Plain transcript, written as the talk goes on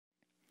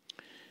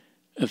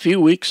A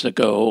few weeks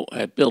ago,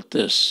 I built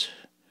this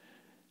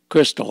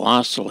crystal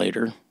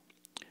oscillator,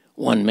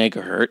 1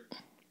 megahertz,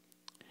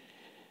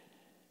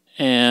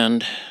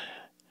 and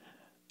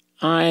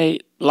I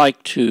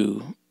like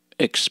to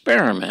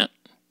experiment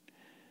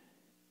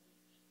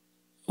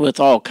with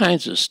all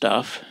kinds of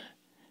stuff,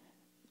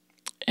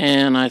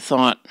 and I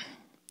thought,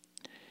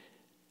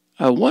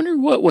 I wonder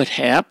what would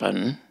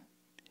happen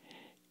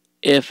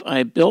if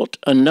I built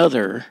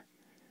another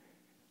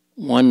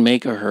 1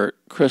 megahertz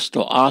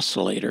crystal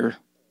oscillator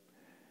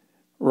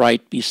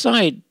right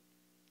beside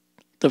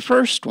the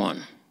first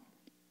one.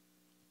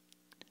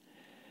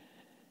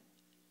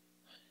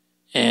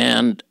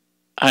 And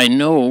I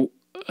know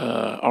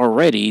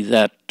already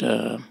that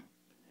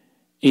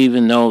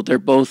even though they're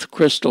both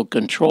crystal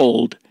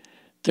controlled,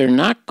 they're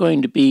not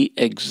going to be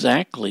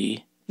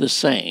exactly the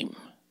same.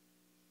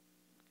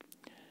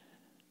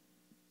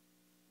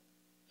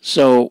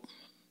 So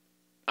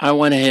I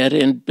went ahead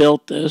and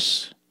built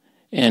this,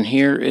 and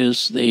here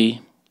is the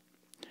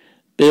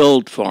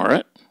build for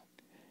it.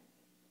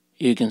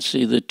 You can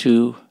see the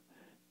two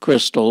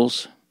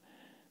crystals.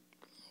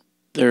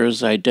 They're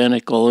as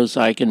identical as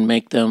I can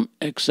make them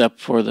except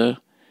for the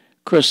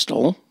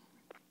crystal.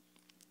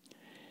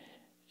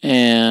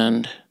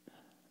 And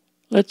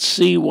let's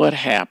see what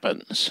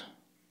happens.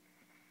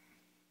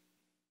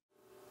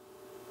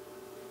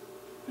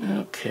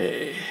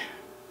 Okay.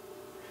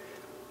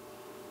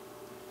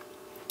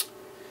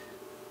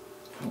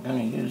 I'm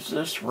going to use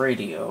this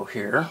radio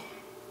here,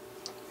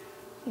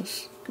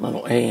 this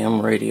little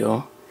AM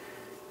radio.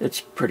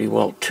 It's pretty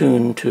well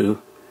tuned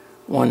to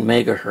 1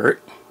 megahertz.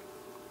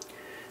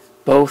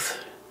 Both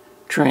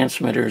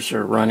transmitters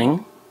are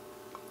running,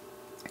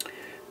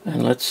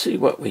 and let's see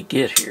what we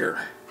get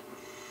here.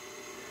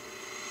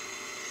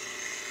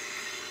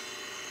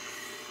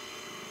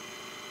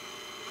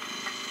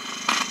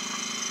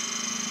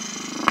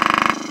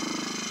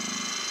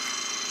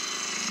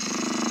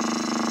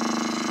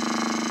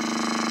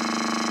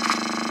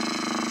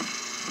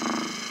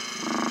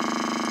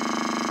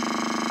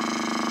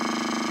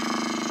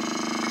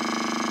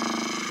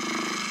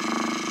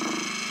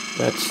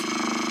 That's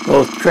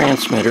both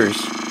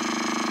transmitters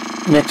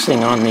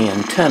mixing on the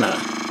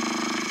antenna.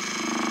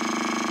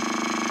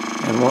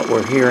 And what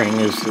we're hearing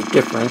is the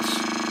difference.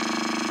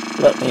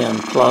 Let me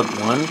unplug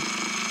one.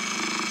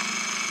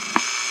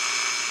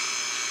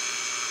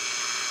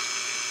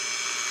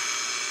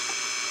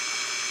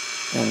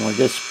 And we're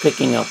just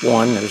picking up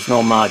one. There's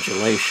no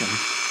modulation.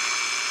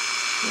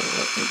 So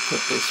let me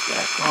put this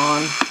back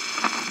on.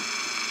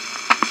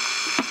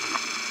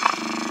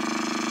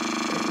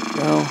 There we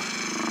go.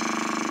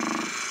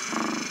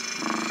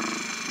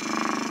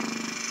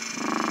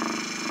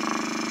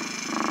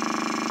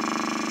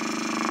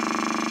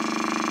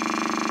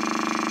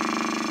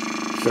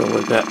 So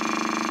we've got,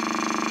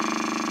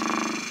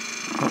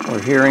 what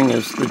we're hearing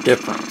is the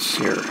difference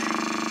here.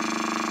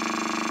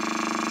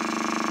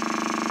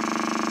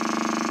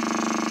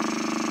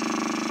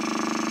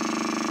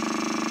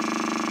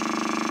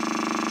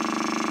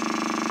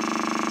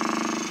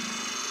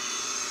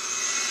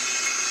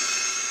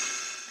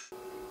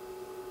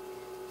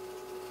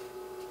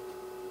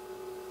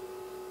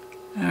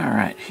 All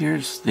right,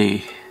 here's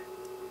the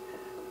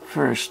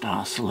first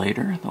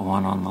oscillator, the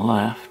one on the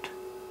left.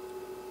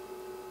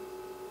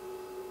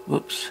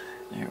 Whoops,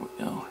 there we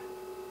go.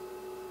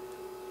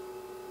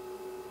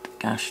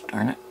 Gosh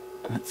darn it.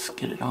 Let's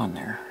get it on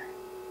there.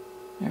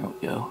 There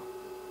we go.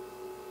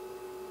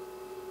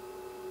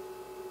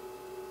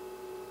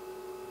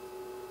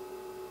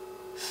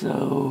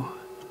 So,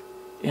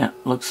 yeah,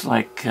 looks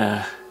like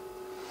 1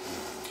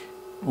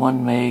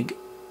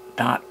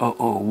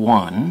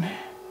 meg.001.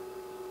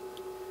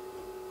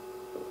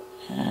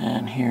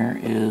 And here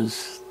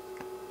is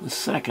the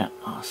second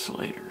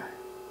oscillator.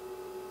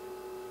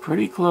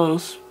 Pretty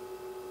close.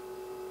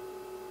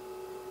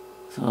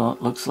 So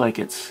it looks like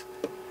it's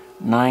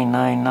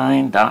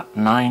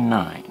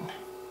 999.99.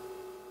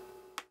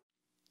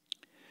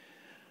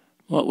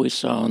 What we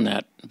saw in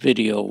that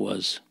video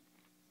was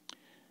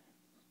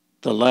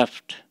the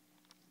left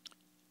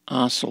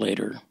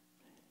oscillator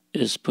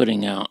is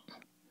putting out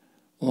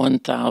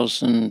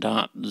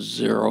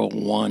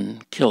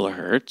 1000.01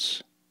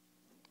 kilohertz,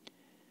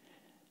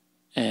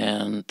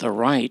 and the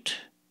right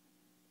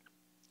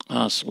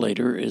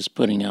oscillator is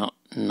putting out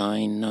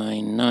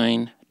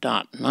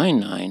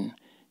 999.99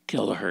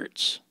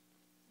 kilohertz.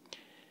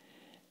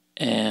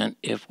 And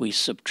if we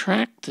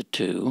subtract the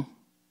two,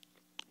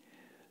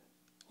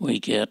 we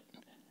get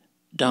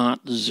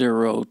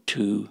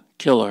 0.02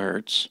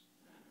 kilohertz,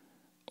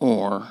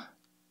 or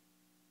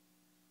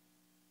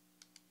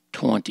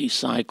 20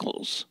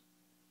 cycles.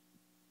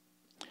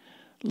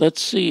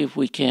 Let's see if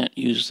we can't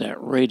use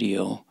that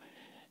radio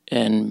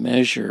and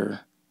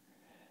measure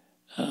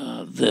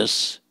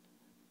this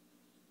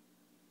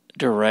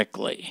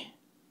directly.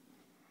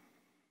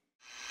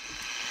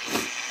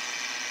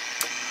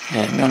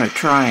 Okay, I'm going to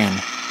try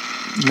and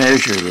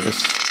measure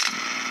this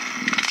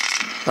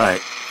by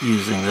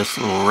using this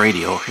little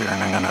radio here,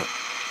 and I'm going to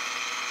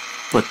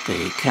put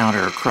the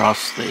counter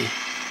across the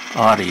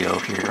audio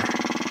here.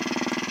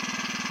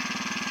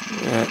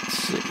 Let's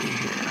see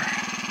here.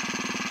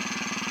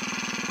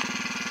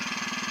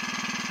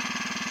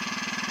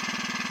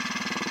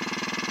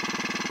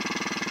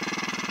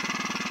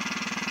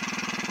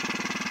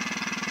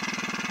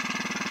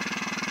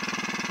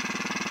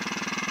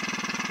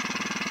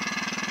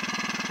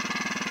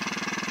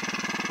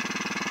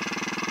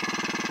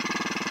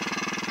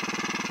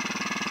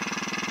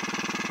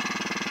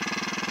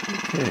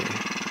 Okay.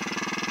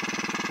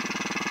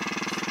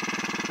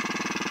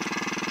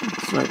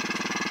 It's like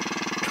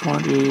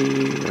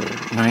 20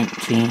 or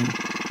 19.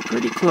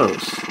 Pretty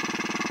close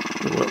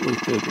to what we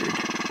figured.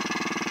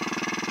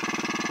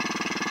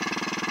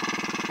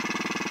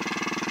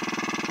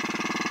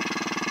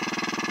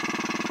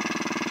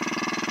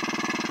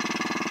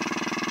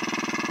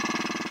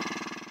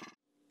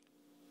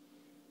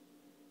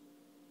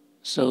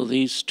 So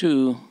these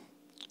two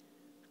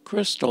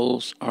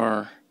crystals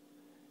are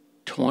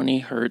 20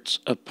 hertz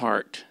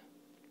apart.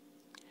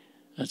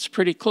 That's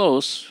pretty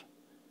close,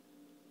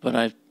 but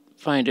I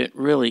find it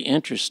really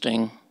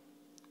interesting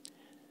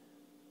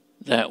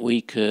that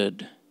we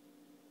could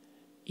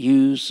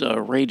use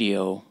a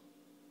radio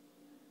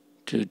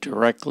to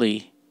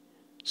directly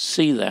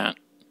see that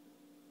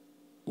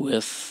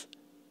with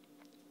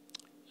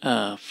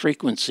a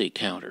frequency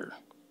counter.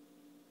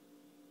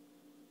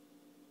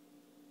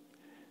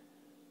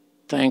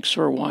 Thanks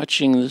for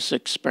watching this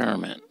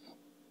experiment.